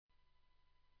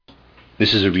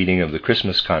This is a reading of the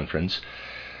Christmas Conference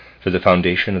for the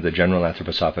foundation of the General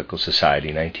Anthroposophical Society,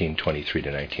 1923 to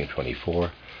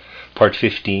 1924, Part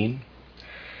 15,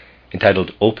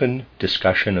 entitled Open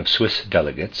Discussion of Swiss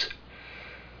Delegates,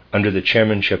 under the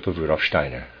chairmanship of Rudolf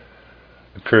Steiner,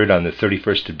 occurred on the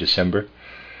 31st of December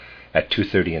at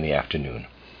 2:30 in the afternoon.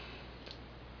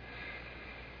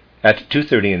 At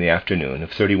 2:30 in the afternoon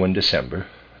of 31 December,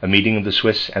 a meeting of the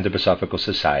Swiss Anthroposophical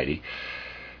Society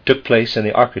took place in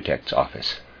the architect's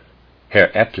office. Herr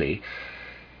Eppley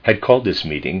had called this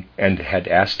meeting and had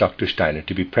asked Dr. Steiner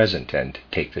to be present and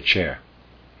take the chair.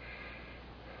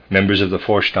 Members of the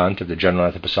Vorstand of the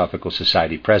General Anthroposophical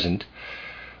Society present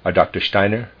are Dr.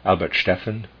 Steiner, Albert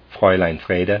Steffen, Fräulein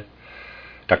Frede,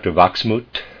 Dr.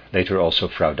 Wachsmuth, later also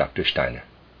Frau Dr. Steiner.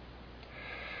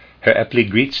 Herr Eppley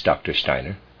greets Dr.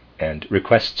 Steiner and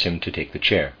requests him to take the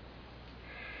chair.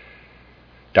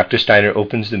 Dr. Steiner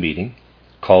opens the meeting,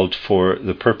 called for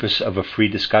the purpose of a free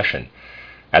discussion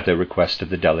at the request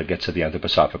of the delegates of the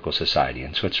Anthroposophical Society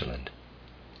in Switzerland.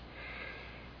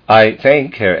 I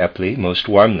thank Herr Eppley most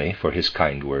warmly for his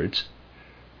kind words.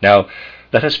 Now,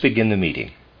 let us begin the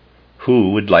meeting. Who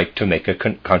would like to make a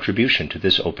contribution to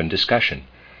this open discussion?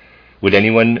 Would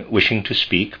anyone wishing to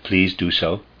speak please do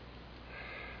so?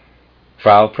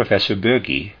 Frau Professor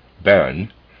Bürgi,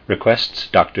 Bern, requests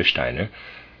Dr. Steiner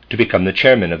to become the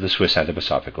chairman of the Swiss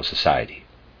Anthroposophical Society.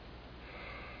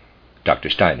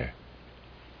 Dr. Steiner: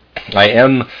 I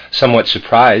am somewhat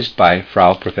surprised by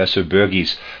Frau Professor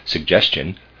Bürgi's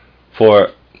suggestion,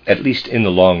 for, at least in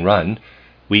the long run,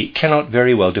 we cannot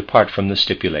very well depart from the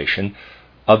stipulation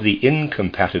of the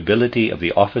incompatibility of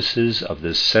the offices of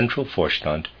the Central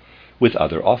Vorstand with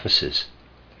other offices.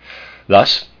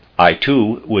 Thus, I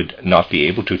too would not be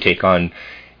able to take on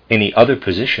any other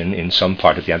position in some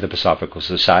part of the Anthroposophical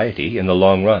Society in the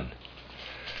long run.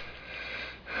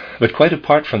 But quite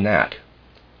apart from that,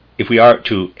 if we are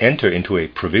to enter into a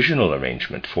provisional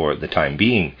arrangement for the time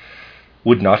being,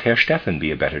 would not Herr Steffen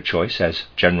be a better choice as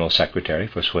General Secretary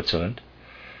for Switzerland?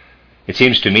 It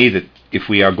seems to me that if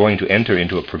we are going to enter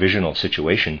into a provisional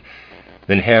situation,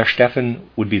 then Herr Steffen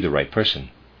would be the right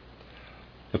person.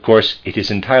 Of course, it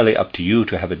is entirely up to you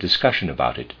to have a discussion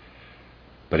about it,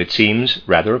 but it seems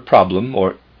rather a problem,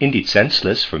 or indeed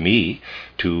senseless, for me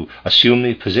to assume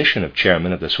the position of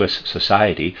chairman of the Swiss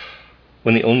Society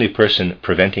when the only reason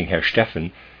preventing Herr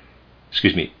Steffen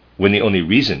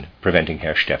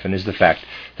is the fact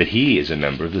that he is a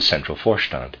member of the Central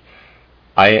Vorstand.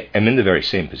 I am in the very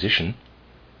same position.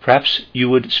 Perhaps you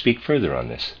would speak further on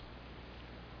this.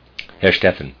 Herr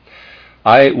Steffen: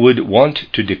 I would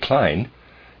want to decline.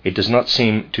 It does not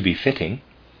seem to be fitting.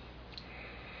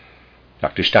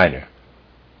 Dr. Steiner: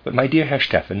 But my dear Herr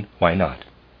Steffen, why not?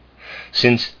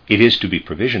 Since it is to be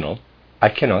provisional, I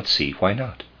cannot see why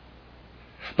not.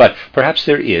 But perhaps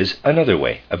there is another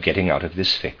way of getting out of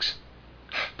this fix.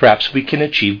 Perhaps we can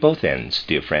achieve both ends,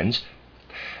 dear friends,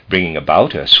 bringing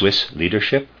about a Swiss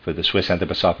leadership for the Swiss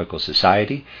Anthroposophical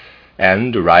Society,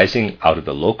 and arising out of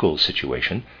the local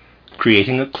situation,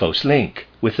 creating a close link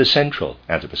with the Central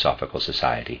Anthroposophical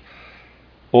Society.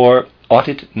 Or ought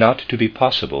it not to be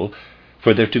possible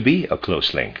for there to be a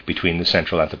close link between the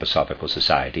Central Anthroposophical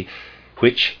Society,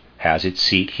 which has its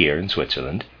seat here in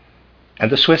Switzerland,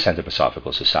 and the Swiss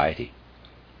Anthroposophical Society?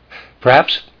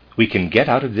 Perhaps we can get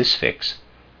out of this fix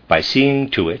by seeing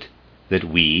to it that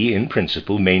we, in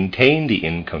principle, maintain the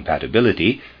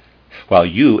incompatibility, while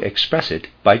you express it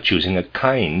by choosing a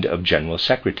kind of General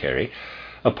Secretary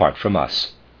apart from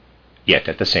us, yet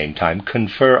at the same time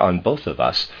confer on both of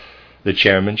us the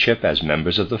chairmanship as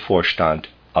members of the Vorstand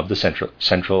of the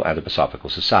Central Anthroposophical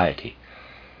Society.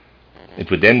 It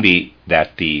would then be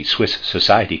that the Swiss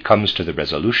Society comes to the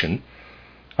resolution,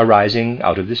 arising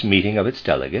out of this meeting of its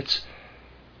delegates,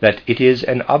 that it is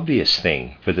an obvious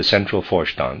thing for the Central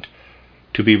Vorstand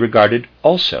to be regarded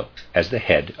also as the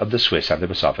head of the Swiss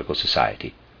Anthroposophical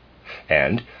Society,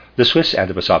 and the Swiss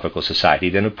Anthroposophical Society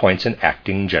then appoints an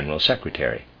acting General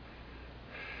Secretary.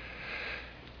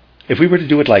 If we were to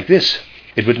do it like this,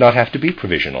 it would not have to be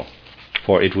provisional,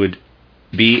 for it would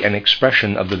be an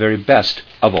expression of the very best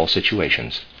of all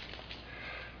situations.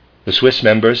 The Swiss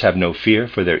members have no fear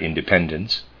for their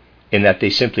independence, in that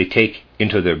they simply take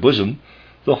into their bosom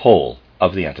the whole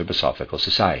of the Anthroposophical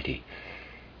Society.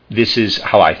 This is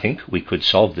how I think we could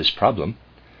solve this problem.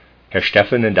 Herr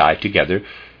Steffen and I together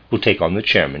will take on the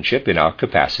chairmanship in our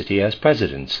capacity as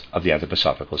presidents of the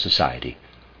Anthroposophical Society.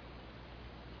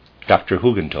 Dr.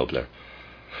 Hugentobler: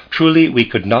 Truly we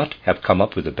could not have come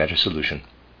up with a better solution.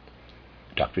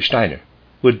 Dr. Steiner: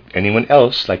 Would anyone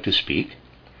else like to speak?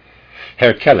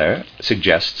 Herr Keller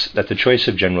suggests that the choice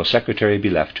of General Secretary be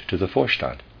left to the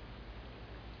Vorstand.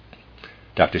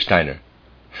 Dr. Steiner: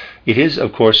 It is,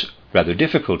 of course, rather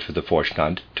difficult for the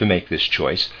Vorstand to make this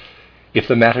choice if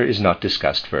the matter is not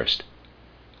discussed first.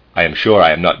 I am sure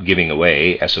I am not giving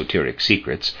away esoteric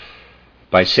secrets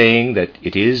by saying that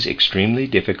it is extremely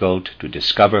difficult to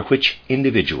discover which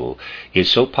individual is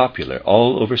so popular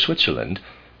all over Switzerland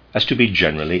as to be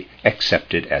generally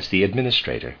accepted as the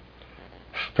administrator.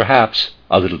 Perhaps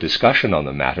a little discussion on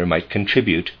the matter might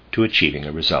contribute to achieving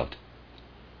a result.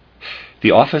 The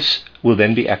office will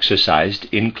then be exercised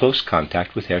in close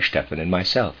contact with Herr Steffen and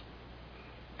myself.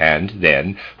 And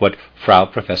then what Frau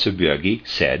Professor Bürgi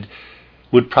said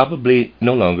would probably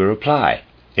no longer apply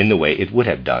in the way it would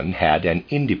have done had an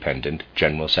independent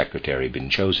General Secretary been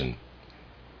chosen.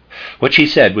 What she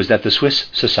said was that the Swiss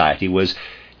Society was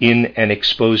in an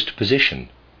exposed position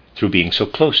through being so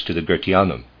close to the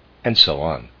Goetheanum, and so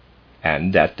on,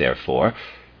 and that, therefore,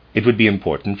 it would be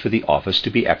important for the office to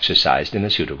be exercised in a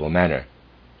suitable manner.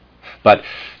 But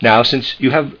now, since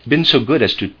you have been so good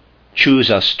as to choose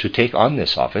us to take on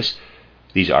this office,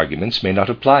 these arguments may not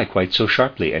apply quite so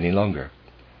sharply any longer.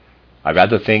 I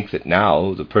rather think that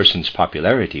now the person's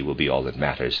popularity will be all that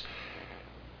matters.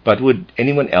 But would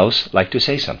anyone else like to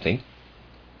say something?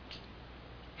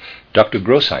 Dr.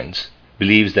 Grossheins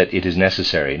believes that it is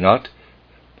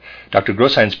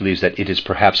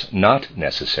perhaps not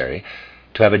necessary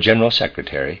to have a General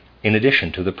Secretary in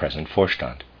addition to the present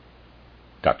Vorstand.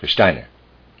 Dr. Steiner: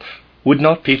 Would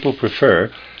not people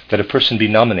prefer that a person be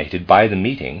nominated by the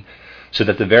meeting so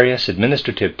that the various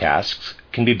administrative tasks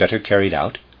can be better carried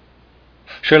out?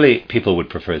 Surely people would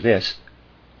prefer this.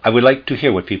 I would like to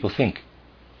hear what people think.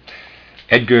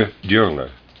 Edgar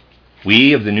Dürler: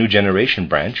 We of the New Generation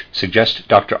branch suggest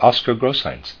Dr. Oskar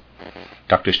Grossheins.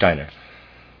 Dr. Steiner: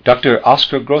 Dr.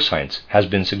 Oskar Grossheins has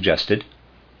been suggested.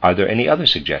 Are there any other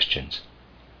suggestions?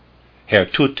 Herr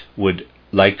Tutt would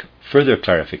like further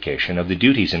clarification of the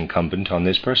duties incumbent on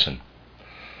this person.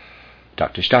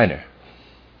 Dr. Steiner: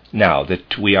 Now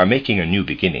that we are making a new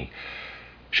beginning,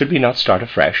 should we not start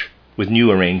afresh with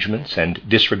new arrangements and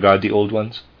disregard the old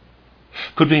ones?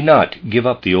 Could we not give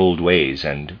up the old ways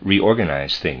and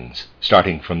reorganize things,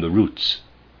 starting from the roots?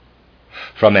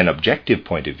 From an objective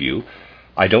point of view,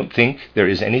 I don't think there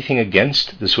is anything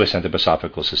against the Swiss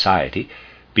Anthroposophical Society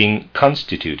being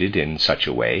constituted in such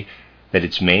a way that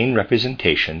its main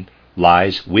representation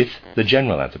lies with the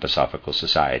General Anthroposophical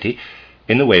Society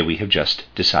in the way we have just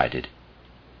decided.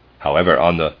 However,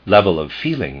 on the level of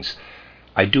feelings,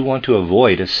 I do want to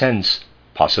avoid a sense,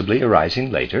 possibly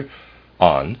arising later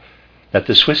on, that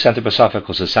the Swiss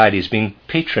Anthroposophical Society is being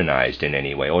patronized in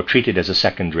any way or treated as a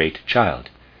second-rate child.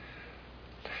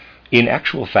 In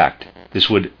actual fact, this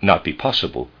would not be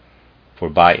possible, for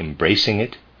by embracing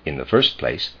it in the first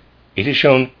place, it is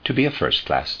shown to be a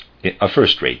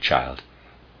first-rate child.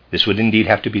 This would indeed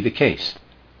have to be the case.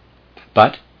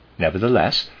 But,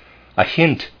 nevertheless, a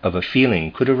hint of a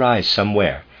feeling could arise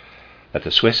somewhere that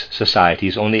the Swiss Society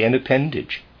is only an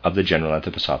appendage of the General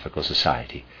Anthroposophical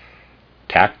Society.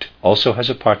 Tact also has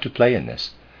a part to play in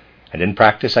this, and in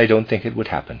practice I don't think it would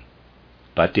happen.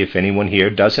 But if anyone here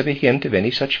does have a hint of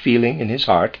any such feeling in his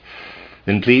heart,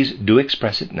 then please do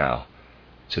express it now,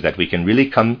 so that we can really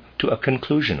come to a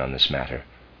conclusion on this matter.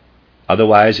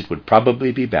 Otherwise it would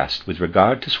probably be best, with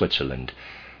regard to Switzerland,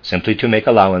 simply to make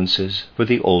allowances for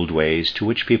the old ways to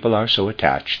which people are so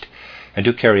attached, and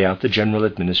to carry out the general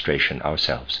administration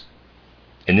ourselves.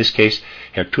 In this case,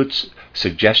 Herr Tutt's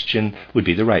suggestion would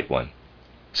be the right one,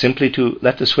 simply to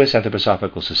let the Swiss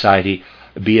Anthroposophical Society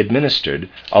be administered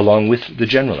along with the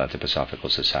General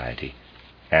Anthroposophical Society,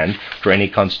 and for any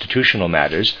constitutional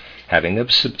matters having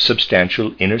a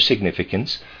substantial inner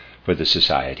significance for the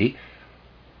Society,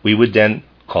 we would then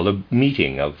call a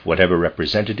meeting of whatever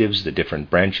representatives the different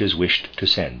branches wished to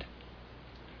send.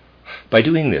 By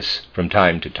doing this from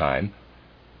time to time,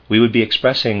 we would be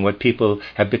expressing what people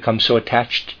have become so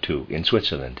attached to in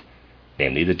Switzerland,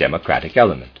 namely the democratic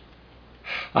element.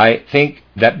 I think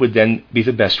that would then be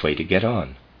the best way to get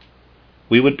on.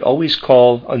 We would always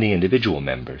call on the individual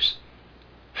members.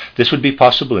 This would be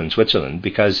possible in Switzerland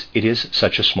because it is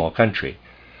such a small country,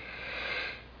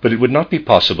 but it would not be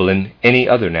possible in any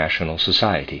other national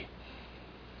society.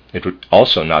 It would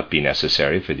also not be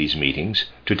necessary for these meetings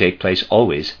to take place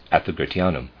always at the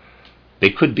Goetheanum. They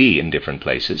could be in different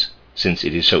places, since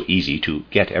it is so easy to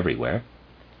get everywhere.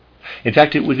 In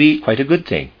fact, it would be quite a good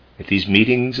thing if these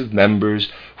meetings of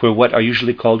members were what are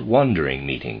usually called wandering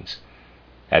meetings.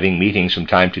 Having meetings from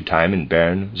time to time in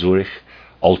Bern, Zurich,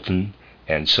 Olten,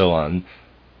 and so on,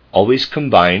 always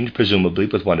combined presumably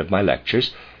with one of my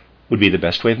lectures, would be the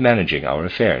best way of managing our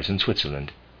affairs in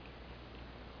Switzerland.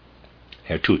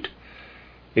 Herr Tutt: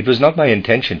 It was not my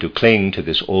intention to cling to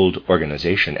this old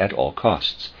organization at all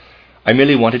costs. I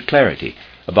merely wanted clarity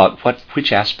about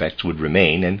which aspects would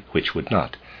remain and which would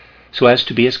not, so as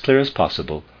to be as clear as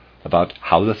possible about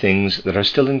how the things that are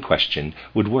still in question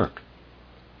would work.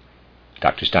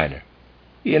 Dr. Steiner: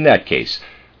 in that case,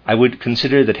 I would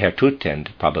consider that Herr Tutt, and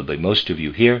probably most of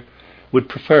you here, would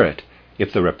prefer it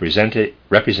if the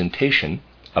representation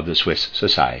of the Swiss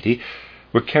Society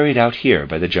were carried out here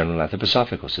by the General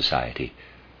Anthroposophical Society.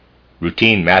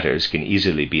 Routine matters can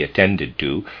easily be attended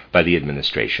to by the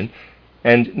administration,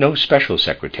 and no special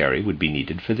secretary would be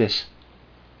needed for this.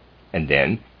 And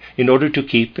then, in order to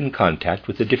keep in contact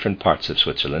with the different parts of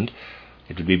Switzerland,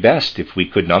 it would be best if we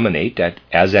could nominate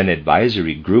as an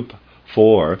advisory group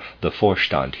for the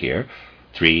Vorstand here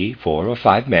 3, 4, or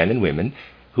 5 men and women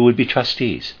who would be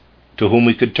trustees, to whom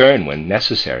we could turn when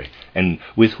necessary, and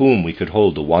with whom we could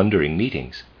hold the wandering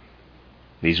meetings.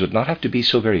 These would not have to be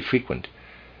so very frequent,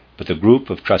 but the group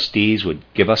of trustees would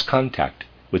give us contact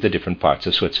with the different parts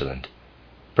of Switzerland.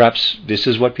 Perhaps this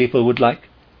is what people would like?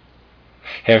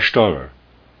 Herr Storer: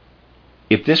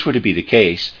 if this were to be the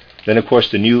case, then of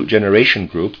course the New Generation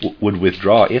Group would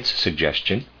withdraw its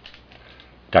suggestion.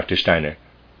 Dr. Steiner: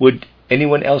 would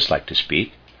anyone else like to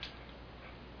speak?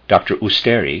 Dr.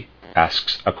 Usteri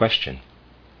asks a question.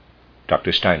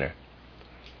 Dr. Steiner: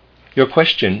 your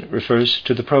question refers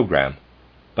to the program,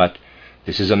 but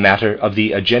this is a matter of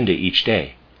the agenda each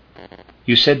day.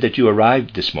 You said that you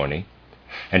arrived this morning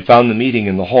and found the meeting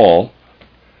in the hall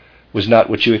was not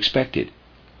what you expected.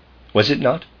 Was it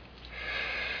not?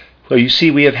 Well, you see,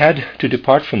 we have had to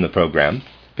depart from the program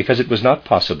because it was not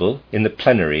possible in the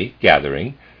plenary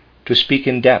gathering to speak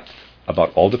in depth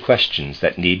about all the questions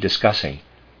that need discussing,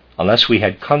 unless we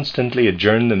had constantly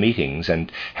adjourned the meetings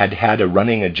and had a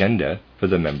running agenda for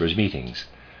the members' meetings.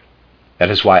 That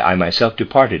is why I myself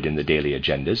departed in the daily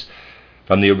agendas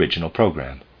from the original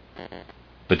program.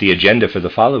 But the agenda for the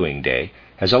following day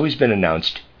has always been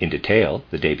announced in detail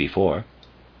the day before.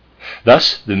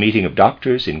 Thus, the meeting of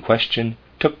doctors in question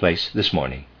took place this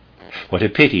morning. What a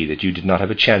pity that you did not have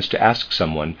a chance to ask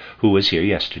someone who was here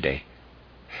yesterday.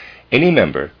 Any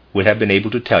member would have been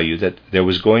able to tell you that there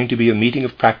was going to be a meeting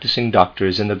of practicing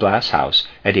doctors in the glass house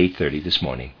at 8:30 this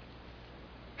morning.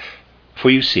 For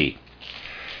you see,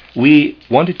 we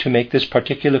wanted to make this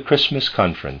particular Christmas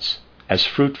conference as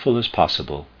fruitful as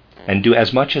possible and do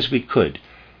as much as we could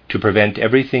to prevent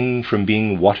everything from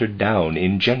being watered down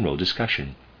in general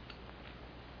discussion.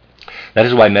 That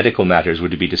is why medical matters were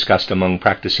to be discussed among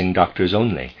practicing doctors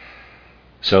only.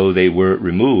 So they were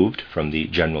removed from the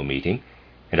general meeting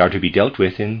and are to be dealt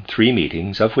with in 3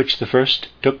 meetings, of which the first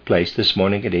took place this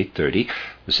morning at 8:30,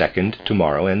 the second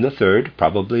tomorrow, and the third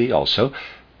probably also.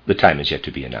 The time is yet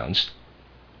to be announced.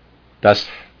 Thus,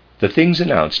 the things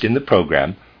announced in the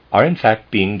program are in fact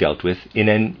being dealt with in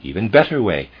an even better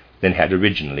way than had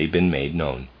originally been made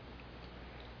known.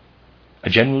 A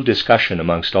general discussion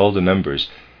amongst all the members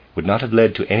would not have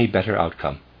led to any better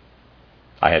outcome.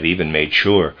 I have even made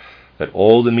sure that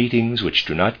all the meetings which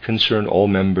do not concern all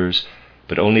members,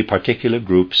 but only particular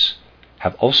groups,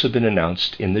 have also been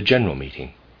announced in the general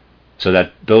meeting, so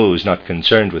that those not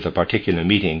concerned with a particular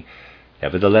meeting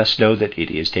nevertheless know that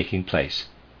it is taking place.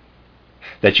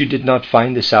 That you did not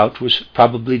find this out was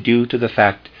probably due to the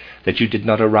fact that you did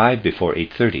not arrive before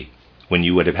 8:30, when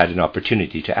you would have had an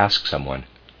opportunity to ask someone.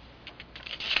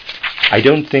 I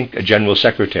don't think a general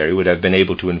secretary would have been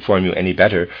able to inform you any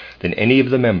better than any of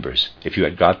the members if you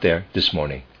had got there this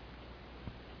morning.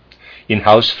 In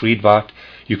Haus Friedwart,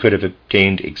 you could have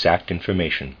obtained exact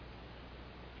information.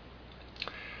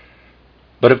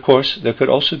 But of course, there could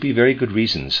also be very good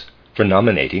reasons for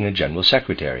nominating a general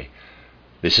secretary.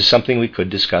 This is something we could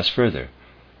discuss further.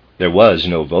 There was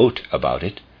no vote about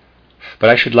it, but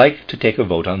I should like to take a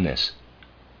vote on this.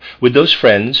 Would those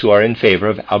friends who are in favor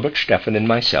of Albert Steffen and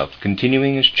myself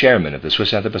continuing as chairman of the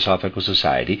Swiss Anthroposophical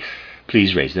Society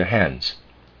please raise their hands?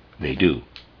 They do.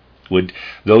 Would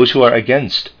those who are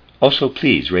against also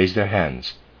please raise their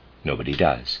hands? Nobody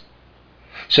does.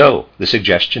 So, the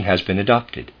suggestion has been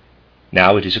adopted.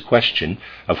 Now it is a question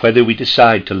of whether we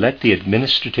decide to let the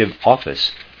administrative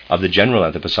office of the General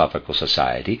Anthroposophical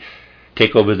Society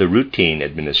take over the routine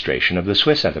administration of the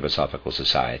Swiss Anthroposophical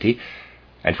Society,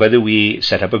 and whether we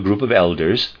set up a group of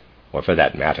elders, or for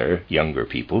that matter, younger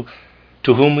people,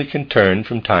 to whom we can turn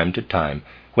from time to time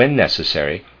when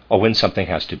necessary or when something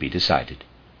has to be decided.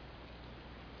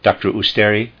 Dr.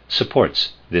 Usteri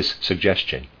supports this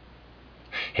suggestion.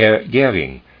 Herr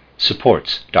Gehring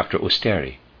supports Dr.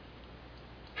 Usteri.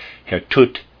 Herr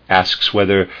Tutt asks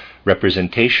whether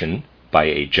representation by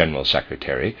a general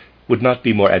secretary would not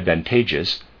be more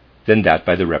advantageous than that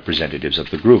by the representatives of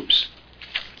the groups.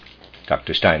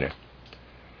 Dr. Steiner: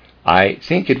 I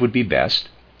think it would be best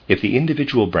if the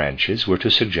individual branches were to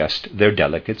suggest their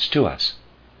delegates to us.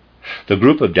 The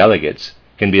group of delegates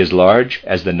can be as large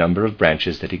as the number of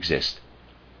branches that exist.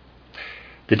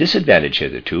 The disadvantage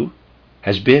hitherto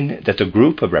has been that the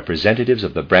group of representatives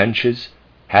of the branches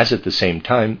has at the same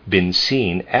time been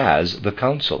seen as the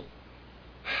council.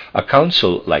 A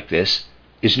council like this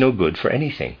is no good for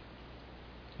anything.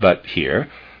 But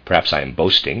here, perhaps I am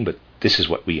boasting, but this is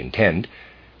what we intend,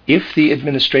 if the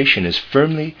administration is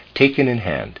firmly taken in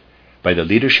hand by the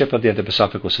leadership of the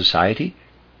Anthroposophical Society,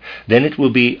 then it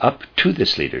will be up to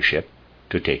this leadership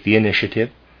to take the initiative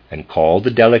and call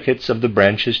the delegates of the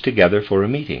branches together for a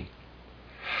meeting.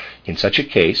 In such a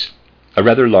case, a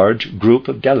rather large group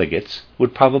of delegates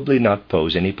would probably not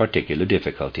pose any particular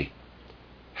difficulty.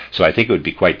 So I think it would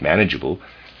be quite manageable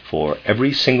for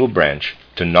every single branch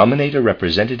to nominate a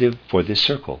representative for this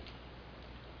circle.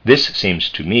 This seems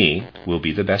to me will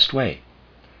be the best way.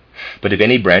 But if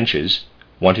any branches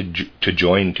wanted to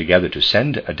join together to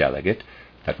send a delegate,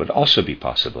 that would also be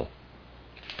possible.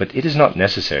 But it is not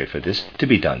necessary for this to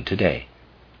be done today.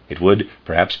 It would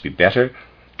perhaps be better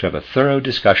to have a thorough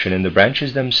discussion in the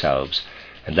branches themselves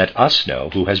and let us know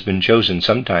who has been chosen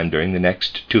sometime during the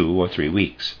next 2 or 3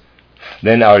 weeks.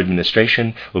 Then our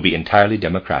administration will be entirely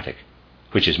democratic,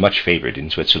 which is much favored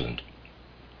in Switzerland.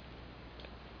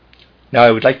 Now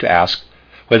I would like to ask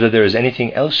whether there is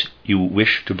anything else you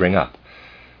wish to bring up.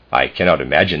 I cannot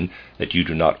imagine that you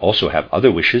do not also have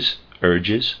other wishes,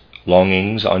 urges,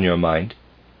 longings on your mind.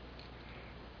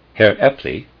 Herr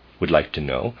Eppli would like to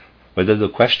know whether the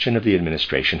question of the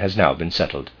administration has now been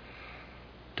settled.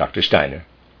 Dr. Steiner: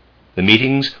 the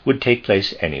meetings would take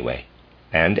place anyway,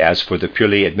 and as for the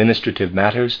purely administrative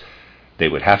matters, they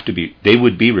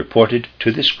would be reported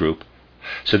to this group,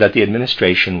 so that the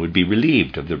administration would be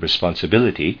relieved of the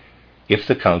responsibility if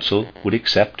the council would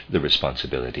accept the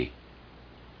responsibility.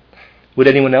 Would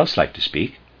anyone else like to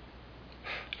speak?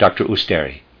 Dr.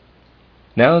 Usteri: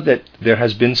 now that there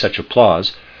has been such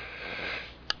applause,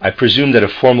 I presume that a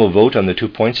formal vote on the 2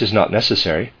 points is not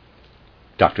necessary.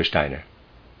 Dr. Steiner: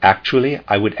 actually,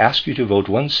 I would ask you to vote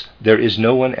once there is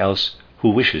no one else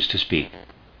who wishes to speak.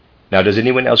 Now, does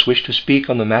anyone else wish to speak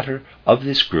on the matter of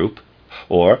this group,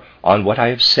 or on what I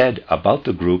have said about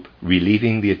the group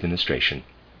relieving the administration?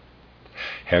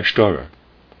 Herr Storer: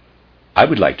 I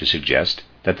would like to suggest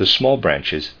that the small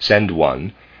branches send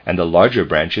 1 and the larger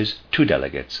branches 2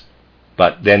 delegates.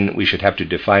 But then we should have to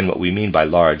define what we mean by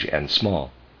large and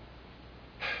small.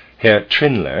 Herr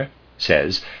Trindler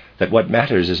says that what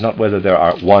matters is not whether there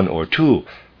are 1 or 2,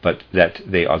 but that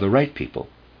they are the right people.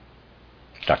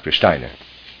 Dr. Steiner: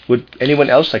 would anyone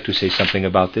else like to say something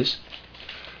about this?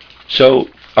 So,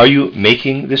 are you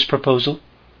making this proposal?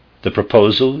 The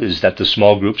proposal is that the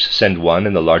small groups send 1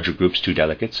 and the larger groups 2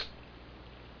 delegates.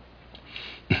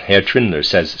 Herr Trindler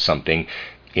says something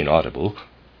inaudible.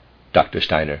 Dr.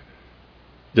 Steiner: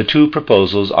 the 2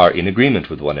 proposals are in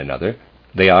agreement with one another.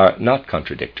 They are not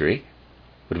contradictory,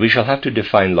 but we shall have to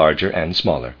define larger and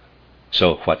smaller.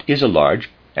 So what is a large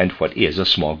and what is a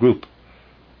small group?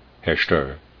 Herr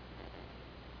Storer: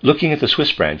 looking at the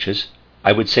Swiss branches,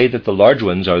 I would say that the large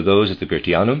ones are those at the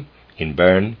Goetheanum, in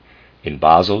Bern, in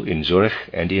Basel, in Zurich,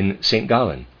 and in St.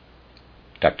 Gallen.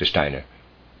 Dr. Steiner: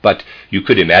 but you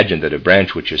could imagine that a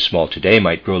branch which is small today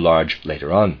might grow large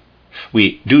later on.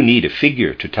 We do need a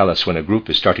figure to tell us when a group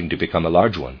is starting to become a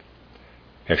large one.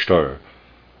 Herr Storer: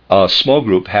 a small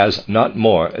group has not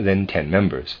more than 10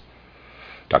 members.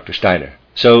 Dr. Steiner: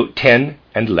 so 10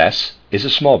 and less is a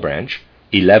small branch,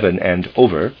 11 and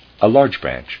over a large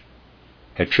branch.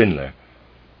 Herr Trindler: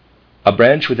 a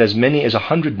branch with as many as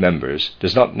 100 members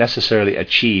does not necessarily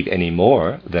achieve any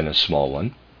more than a small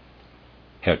one.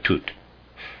 Herr Tutt: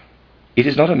 it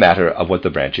is not a matter of what the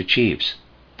branch achieves.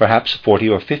 Perhaps 40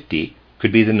 or 50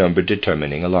 could be the number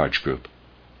determining a large group.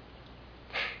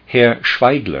 Herr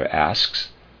Schweigler asks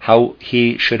how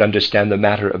he should understand the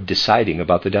matter of deciding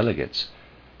about the delegates.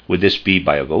 Would this be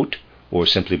by a vote, or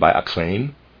simply by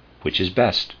acclaim? Which is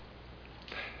best?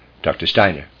 Dr.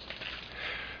 Steiner: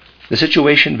 the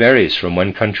situation varies from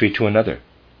one country to another.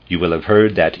 You will have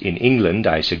heard that in England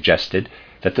I suggested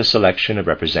that the selection of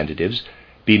representatives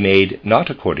be made not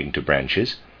according to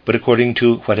branches, but according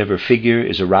to whatever figure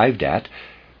is arrived at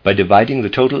by dividing the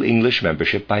total English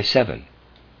membership by 7.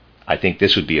 I think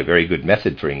this would be a very good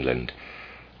method for England,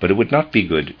 but it would not be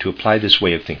good to apply this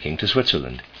way of thinking to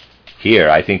Switzerland. Here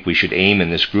I think we should aim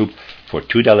in this group for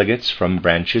 2 delegates from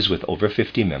branches with over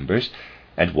 50 members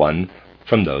and 1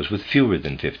 from those with fewer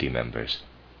than 50 members.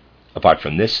 Apart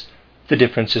from this, the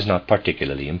difference is not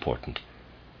particularly important.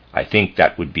 I think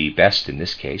that would be best in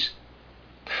this case.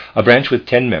 A branch with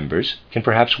 10 members can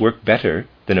perhaps work better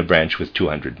than a branch with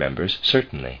 200 members,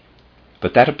 certainly.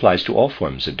 But that applies to all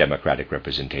forms of democratic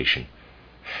representation,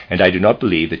 and I do not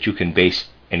believe that you can base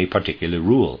any particular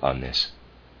rule on this.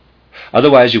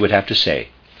 Otherwise, you would have to say,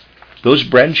 those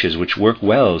branches which work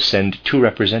well send 2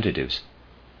 representatives,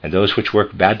 and those which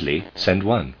work badly send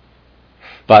 1.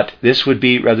 But this would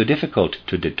be rather difficult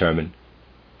to determine,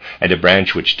 and a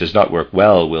branch which does not work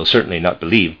well will certainly not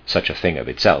believe such a thing of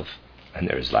itself. And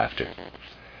there is laughter.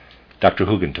 Dr.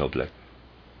 Hugentobler: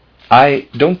 I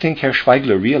don't think Herr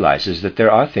Schweigler realizes that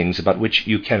there are things about which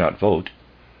you cannot vote.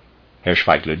 Herr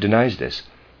Schweigler denies this.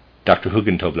 Dr.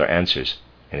 Hugentobler answers,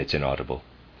 and it's inaudible.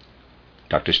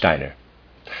 Dr. Steiner: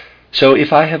 So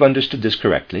if I have understood this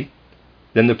correctly,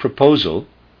 then the proposal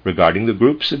regarding the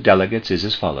groups of delegates is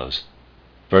as follows.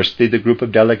 Firstly, the group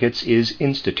of delegates is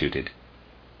instituted,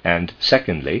 and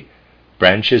secondly,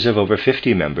 branches of over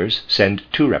 50 members send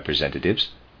 2 representatives,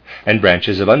 and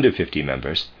branches of under 50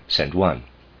 members send 1.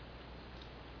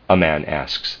 A man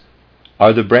asks,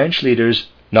 are the branch leaders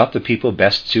not the people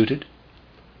best suited?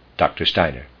 Dr.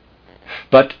 Steiner: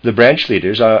 But the branch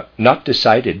leaders are not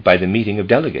decided by the meeting of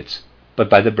delegates, but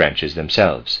by the branches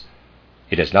themselves.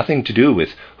 It has nothing to do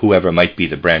with whoever might be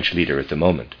the branch leader at the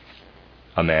moment.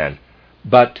 A man: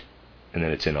 But, and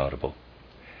then it's inaudible.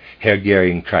 Herr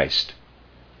Gering Christ: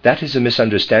 That is a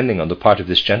misunderstanding on the part of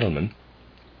this gentleman.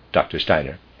 Dr.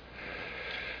 Steiner: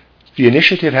 The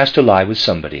initiative has to lie with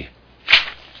somebody.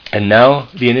 And now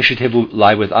the initiative will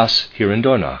lie with us here in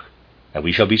Dornach, and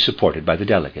we shall be supported by the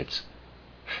delegates.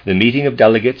 The meeting of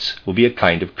delegates will be a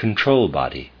kind of control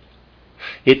body.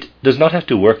 It does not have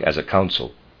to work as a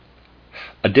council.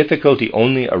 A difficulty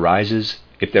only arises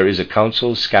if there is a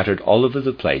council scattered all over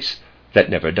the place that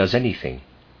never does anything.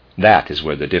 That is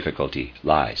where the difficulty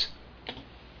lies.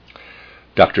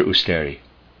 Dr. Usteri: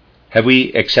 Have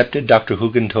we accepted Dr.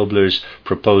 Hugentobler's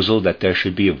proposal that there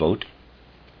should be a vote?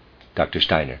 Dr.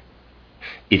 Steiner: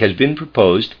 It has been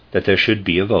proposed that there should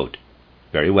be a vote.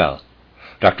 Very well.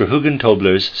 Dr.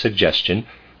 Hugentobler's suggestion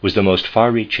was the most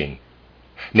far-reaching,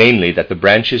 namely that the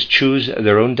branches choose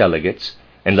their own delegates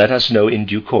and let us know in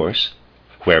due course,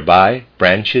 whereby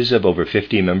branches of over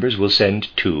 50 members will send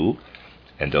 2,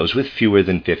 and those with fewer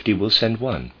than 50 will send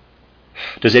 1.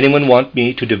 Does anyone want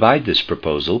me to divide this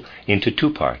proposal into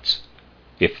 2 parts?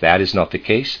 If that is not the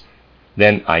case,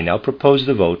 then I now propose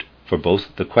the vote for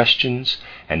both the questions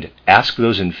and ask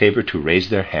those in favor to raise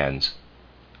their hands.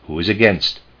 Who is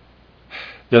against?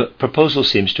 The proposal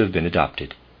seems to have been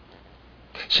adopted.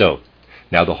 So,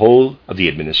 now the whole of the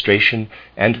administration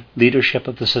and leadership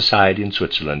of the Society in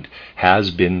Switzerland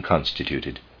has been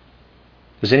constituted.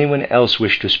 Does anyone else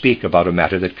wish to speak about a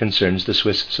matter that concerns the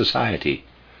Swiss Society?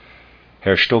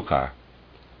 Herr Stokar: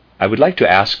 I would like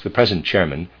to ask the present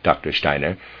chairman, Dr.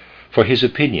 Steiner, for his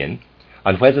opinion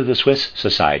on whether the Swiss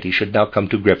Society should now come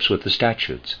to grips with the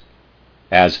statutes.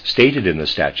 As stated in the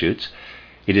statutes,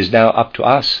 it is now up to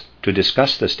us to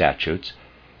discuss the statutes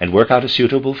and work out a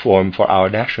suitable form for our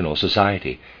national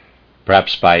society,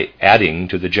 perhaps by adding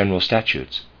to the general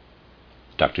statutes.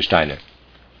 Dr. Steiner: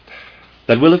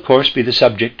 That will of course be the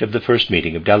subject of the first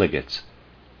meeting of delegates,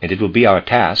 and it will be our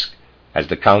task, as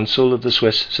the Council of the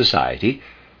Swiss Society,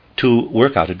 to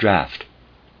work out a draft.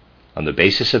 On the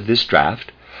basis of this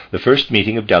draft, the first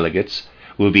meeting of delegates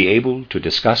will be able to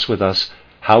discuss with us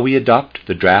how we adopt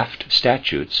the draft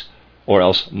statutes, or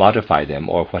else modify them,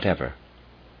 or whatever.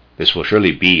 This will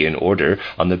surely be in order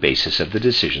on the basis of the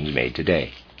decisions made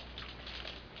today.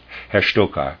 Herr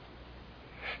Stokar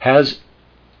has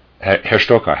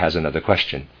another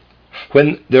question.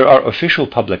 When there are official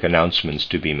public announcements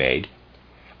to be made,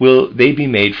 will they be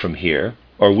made from here,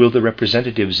 or will the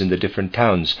representatives in the different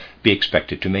towns be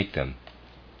expected to make them?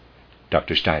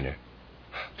 Dr. Steiner: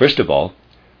 First of all,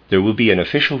 there will be an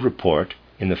official report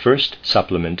in the first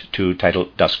supplement to title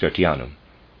Das Goetheanum,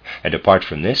 and apart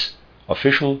from this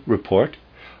official report,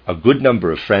 a good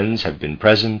number of friends have been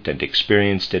present and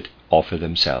experienced it all for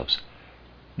themselves.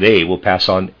 They will pass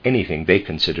on anything they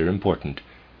consider important.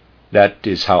 That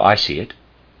is how I see it.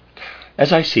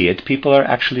 As I see it, people are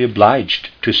actually obliged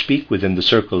to speak within the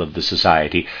circle of the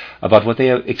society about what they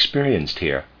have experienced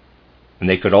here, and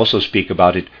they could also speak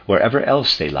about it wherever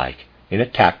else they like, in a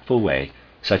tactful way,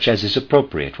 such as is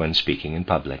appropriate when speaking in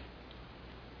public.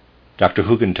 Dr.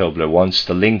 Hugentobler wants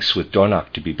the links with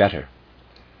Dornach to be better.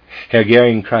 Herr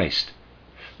Gering Christ: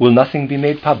 Will nothing be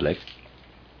made public?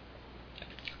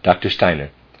 Dr. Steiner: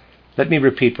 Let me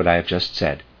repeat what I have just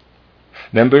said.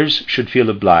 Members should feel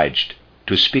obliged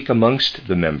to speak amongst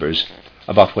the members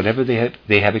about whatever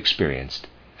they have experienced,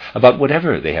 about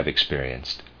whatever they have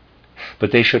experienced.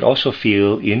 but they should also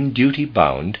feel in duty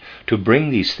bound to bring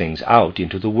these things out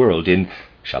into the world in,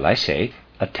 shall I say,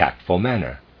 a tactful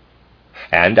manner.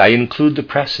 And I include the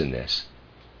press in this.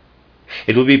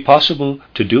 It will be possible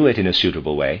to do it in a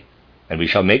suitable way, and we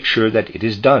shall make sure that it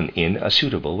is done in a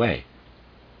suitable way.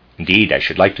 Indeed, I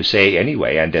should like to say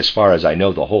anyway, and as far as I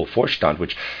know the whole Vorstand,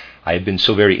 which I have been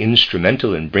so very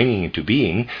instrumental in bringing into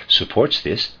being, supports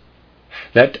this,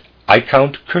 that I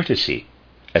count courtesy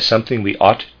as something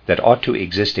that ought to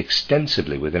exist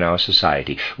extensively within our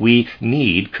society. We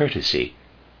need courtesy.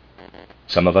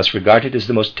 Some of us regard it as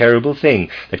the most terrible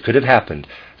thing that could have happened,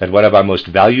 that one of our most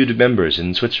valued members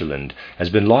in Switzerland has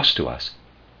been lost to us.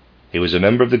 He was a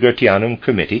member of the Goetheanum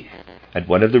Committee, and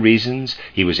one of the reasons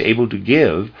he was able to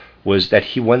give was that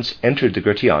he once entered the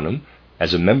Goetheanum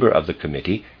as a member of the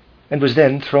committee and was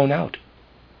then thrown out.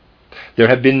 There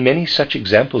have been many such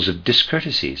examples of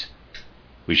discourtesies.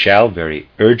 We shall very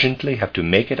urgently have to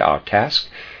make it our task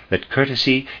that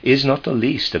courtesy is not the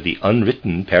least of the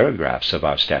unwritten paragraphs of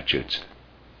our statutes.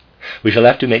 We shall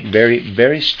have to make very,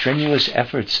 very strenuous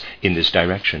efforts in this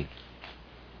direction.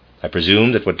 I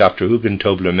presume that what Dr.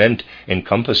 Hugentobler meant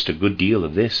encompassed a good deal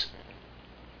of this.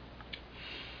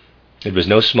 It was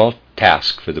no small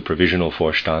task for the Provisional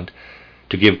Vorstand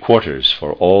to give quarters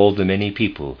for all the many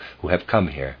people who have come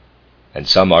here, and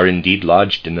some are indeed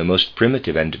lodged in the most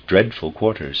primitive and dreadful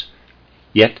quarters.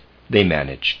 Yet they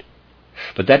managed.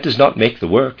 But that does not make the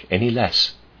work any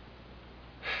less.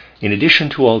 In addition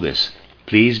to all this,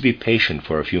 please be patient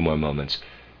for a few more moments.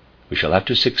 We shall have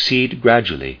to succeed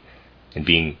gradually in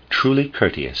being truly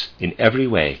courteous in every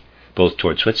way, both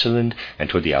toward Switzerland and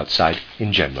toward the outside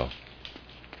in general.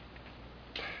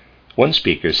 One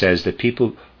speaker says that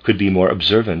people could be more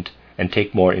observant and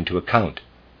take more into account.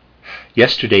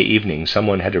 Yesterday evening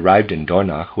someone had arrived in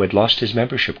Dornach who had lost his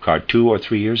membership card 2 or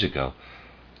 3 years ago.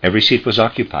 Every seat was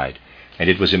occupied, and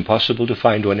it was impossible to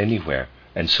find one anywhere,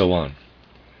 and so on.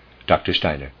 Dr.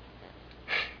 Steiner: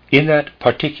 in that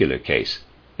particular case,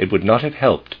 it would not have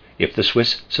helped if the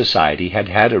Swiss Society had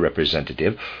had a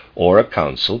representative or a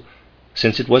council,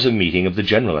 since it was a meeting of the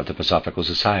General at the Philosophical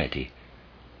Society.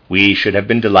 We should have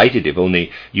been delighted if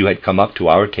only you had come up to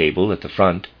our table at the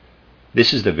front.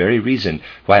 This is the very reason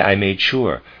why I made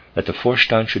sure that the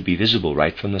Vorstand should be visible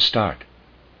right from the start.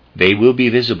 They will be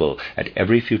visible at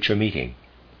every future meeting,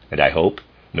 and I hope,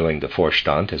 knowing the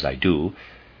Vorstand as I do,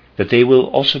 that they will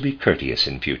also be courteous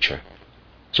in future.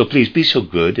 So please be so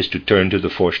good as to turn to the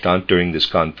Vorstand during this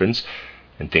conference,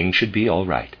 and things should be all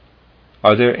right.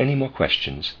 Are there any more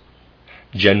questions?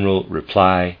 General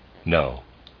reply, no.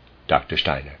 Dr.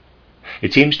 Steiner: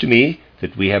 it seems to me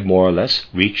that we have more or less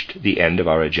reached the end of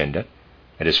our agenda,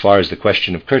 and as far as the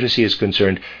question of courtesy is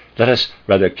concerned, let us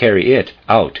rather carry it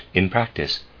out in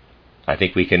practice. I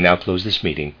think we can now close this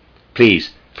meeting.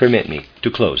 Please permit me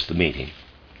to close the meeting.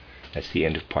 That's the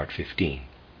end of part 15.